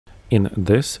In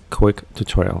this quick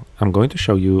tutorial, I'm going to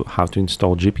show you how to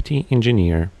install GPT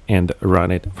Engineer and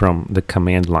run it from the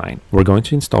command line. We're going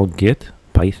to install Git,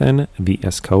 Python,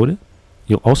 VSCode.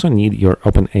 You'll also need your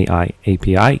OpenAI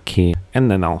API key, and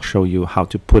then I'll show you how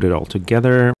to put it all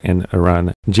together and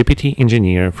run GPT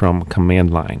Engineer from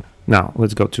command line. Now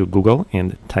let's go to Google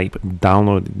and type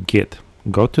download Git.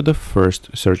 Go to the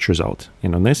first search result,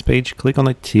 and on this page, click on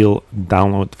the teal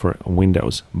download for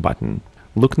Windows button.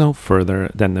 Look no further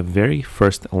than the very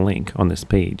first link on this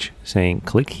page saying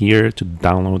click here to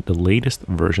download the latest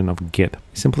version of Git.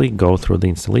 Simply go through the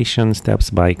installation steps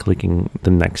by clicking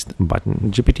the next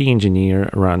button. GPT Engineer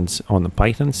runs on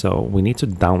Python, so we need to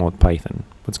download Python.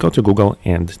 Let's go to Google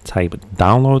and type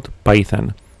download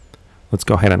Python. Let's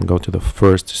go ahead and go to the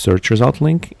first search result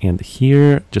link, and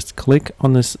here just click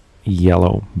on this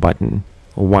yellow button.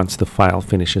 Once the file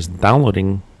finishes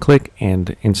downloading, click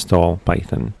and install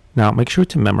Python. Now make sure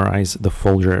to memorize the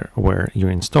folder where you're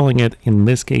installing it. In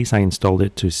this case, I installed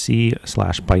it to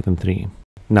C/Python3.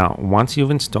 Now, once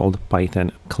you've installed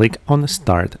Python, click on the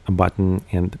Start button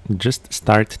and just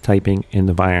start typing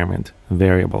environment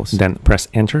variables. Then press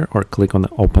Enter or click on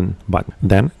the Open button.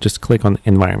 Then just click on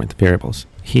environment variables.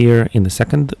 Here in the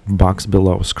second box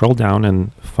below, scroll down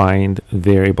and find a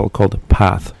variable called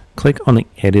path. Click on the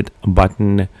Edit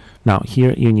button. Now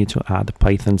here you need to add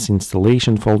Python's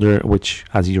installation folder, which,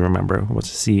 as you remember, was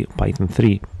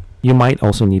CPython3. You might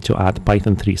also need to add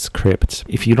Python 3 scripts.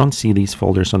 If you don't see these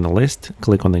folders on the list,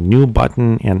 click on the New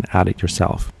button and add it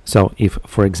yourself. So if,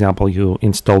 for example, you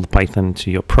installed Python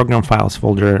to your program files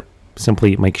folder,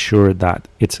 simply make sure that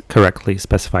it's correctly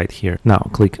specified here. Now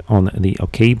click on the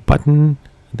OK button,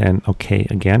 then OK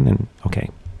again, and OK.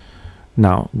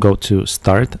 Now go to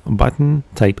Start button,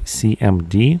 type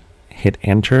cmd, hit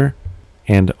Enter,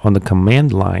 and on the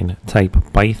command line type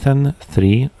Python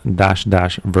 3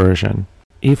 -- version.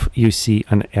 If you see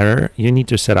an error, you need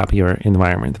to set up your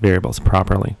environment variables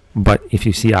properly. But if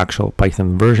you see actual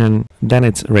Python version, then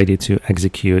it's ready to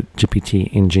execute GPT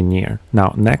Engineer.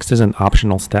 Now next is an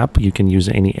optional step. You can use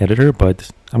any editor, but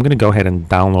I'm going to go ahead and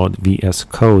download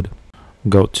VSCode.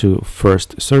 Go to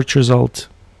first search result.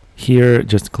 Here,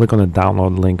 just click on the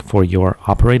download link for your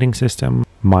operating system.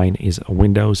 Mine is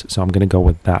Windows, so I'm going to go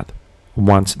with that.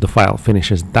 Once the file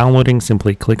finishes downloading,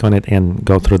 simply click on it and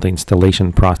go through the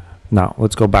installation process. Now,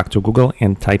 let's go back to Google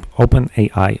and type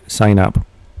OpenAI sign up.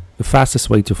 The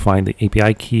fastest way to find the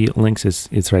API key links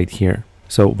is right here.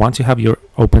 So once you have your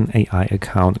OpenAI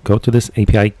account, go to this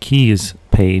API keys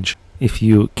page. If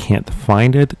you can't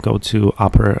find it, go to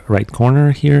upper right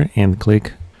corner here and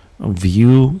click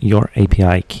View your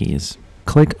API keys.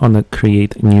 Click on the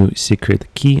Create New Secret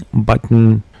Key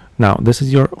button. Now, this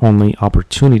is your only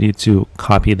opportunity to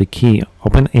copy the key.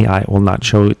 OpenAI will not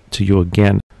show it to you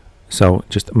again. So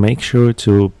just make sure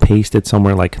to paste it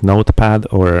somewhere like Notepad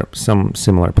or some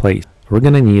similar place. We're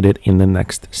going to need it in the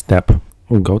next step.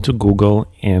 Go to Google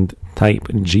and type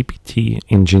GPT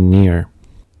Engineer.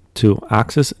 To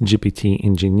access GPT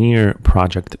Engineer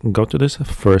project, go to this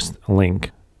first link.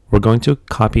 We're going to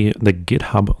copy the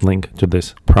GitHub link to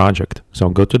this project. So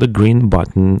go to the green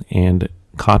button and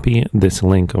copy this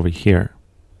link over here.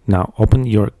 Now open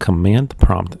your command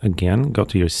prompt again, go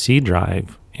to your C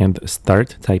drive and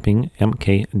start typing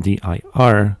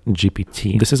mkdir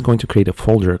GPT. This is going to create a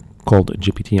folder called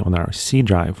GPT on our C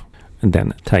drive. And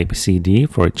then type cd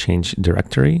for change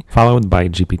directory, followed by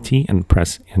GPT, and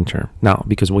press enter. Now,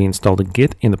 because we installed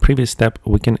Git in the previous step,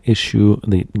 we can issue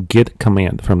the git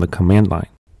command from the command line.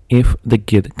 If the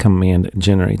git command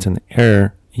generates an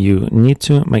error, you need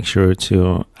to make sure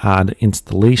to add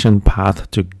installation path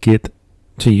to Git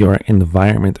to your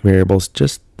environment variables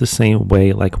just the same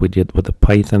way like we did with the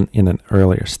Python in an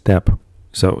earlier step.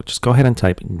 So just go ahead and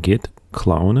type git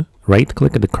clone, right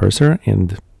click at the cursor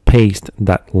and paste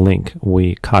that link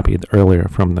we copied earlier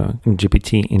from the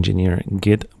GPT Engineer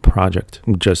Git project.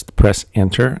 Just press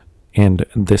enter and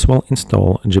this will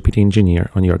install GPT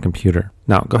Engineer on your computer.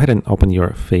 Now go ahead and open your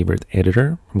favorite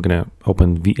editor. I'm going to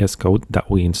open VSCode that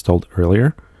we installed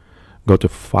earlier. Go to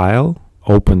File,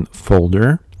 Open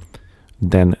Folder,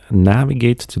 then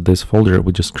navigate to this folder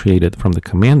we just created from the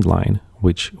command line,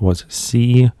 which was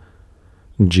C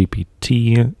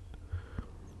GPT,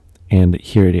 and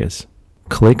here it is.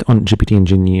 Click on GPT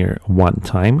Engineer one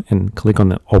time and click on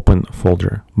the Open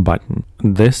Folder button.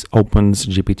 This opens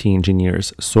GPT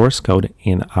Engineer's source code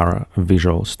in our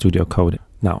Visual Studio Code.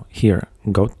 Now here,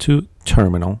 go to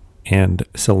Terminal and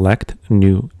select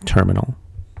New Terminal.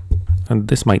 And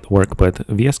this might work, but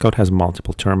VS Code has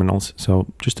multiple terminals. So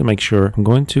just to make sure, I'm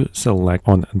going to select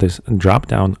on this drop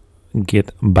down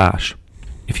Git Bash.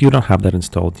 If you don't have that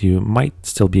installed, you might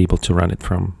still be able to run it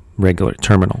from regular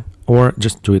terminal, or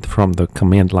just do it from the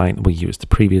command line we used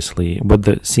previously with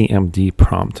the cmd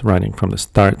prompt running from the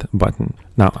start button.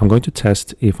 Now I'm going to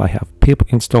test if I have pip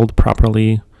installed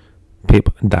properly, pip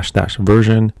 --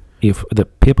 version. If the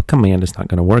pip command is not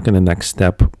going to work in the next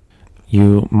step,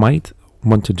 you might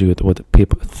want to do it with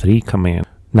pip3 command.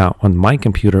 Now on my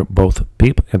computer, both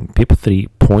pip and pip3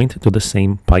 point to the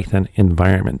same Python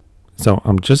environment. So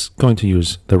I'm just going to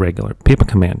use the regular pip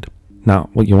command. Now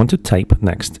what you want to type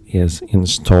next is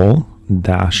install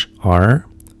 -r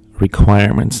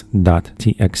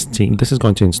requirements.txt. This is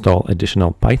going to install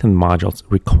additional Python modules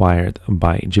required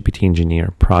by GPT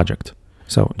Engineer project.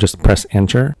 So just press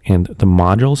enter and the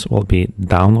modules will be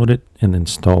downloaded and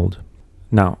installed.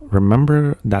 Now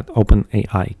remember that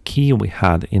OpenAI key we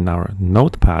had in our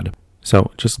notepad.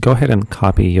 So just go ahead and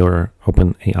copy your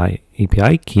OpenAI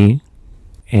API key,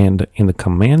 and in the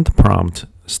command prompt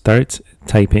start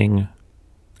typing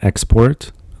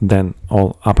export, then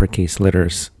all uppercase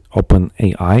letters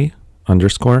OpenAI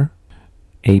 _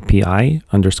 API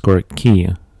 _ key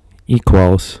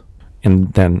equals,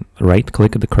 and then right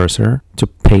click the cursor to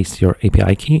paste your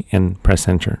API key and press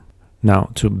enter. Now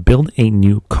to build a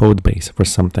new code base for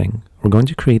something, we're going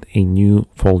to create a new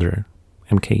folder,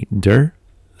 mkdir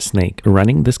snake.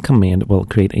 Running this command will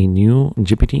create a new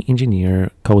GPT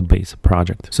Engineer codebase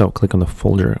project. So click on the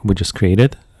folder we just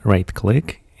created, right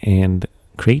click and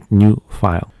create new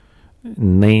file.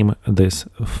 Name this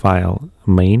file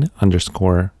main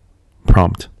 _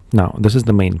 prompt. Now this is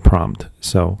the main prompt.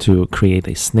 So to create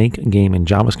a snake game in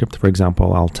JavaScript, for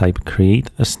example, I'll type create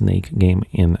a snake game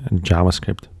in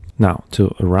JavaScript. Now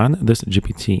to run this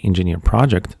GPT Engineer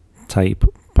project, type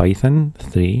Python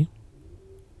 3,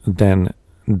 then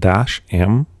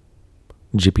 -m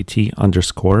GPT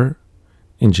 _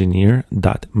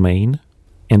 engineer.main,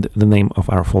 and the name of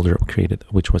our folder we created,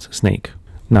 which was snake.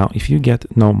 Now, if you get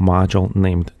no module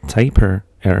named typer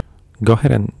error, go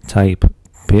ahead and type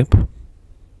pip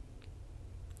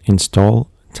install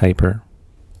typer.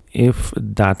 If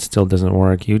that still doesn't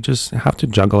work, you just have to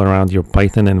juggle around your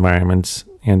Python environments.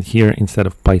 And here, instead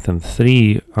of Python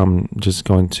 3, I'm just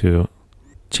going to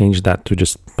change that to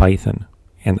just Python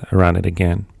and run it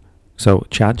again. So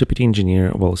ChatGPT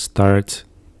Engineer will start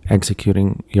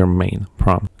executing your main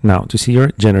prompt. Now, to see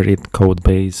your generated code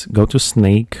base, go to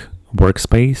Snake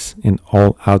workspace in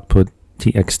all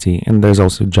output.txt, and there's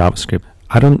also JavaScript.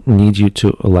 I don't need you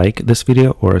to like this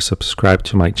video or subscribe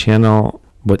to my channel.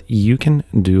 What you can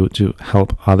do to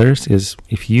help others is,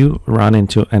 if you run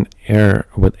into an error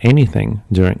with anything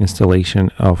during installation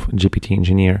of GPT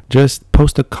Engineer, just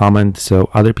post a comment so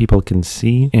other people can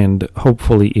see, and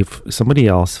hopefully if somebody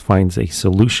else finds a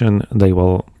solution, they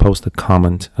will post a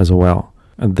comment as well.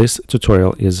 This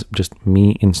tutorial is just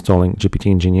me installing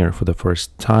GPT Engineer for the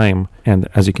first time, and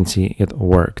as you can see, it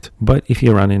worked. But if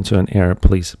you run into an error,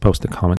 please post a comment.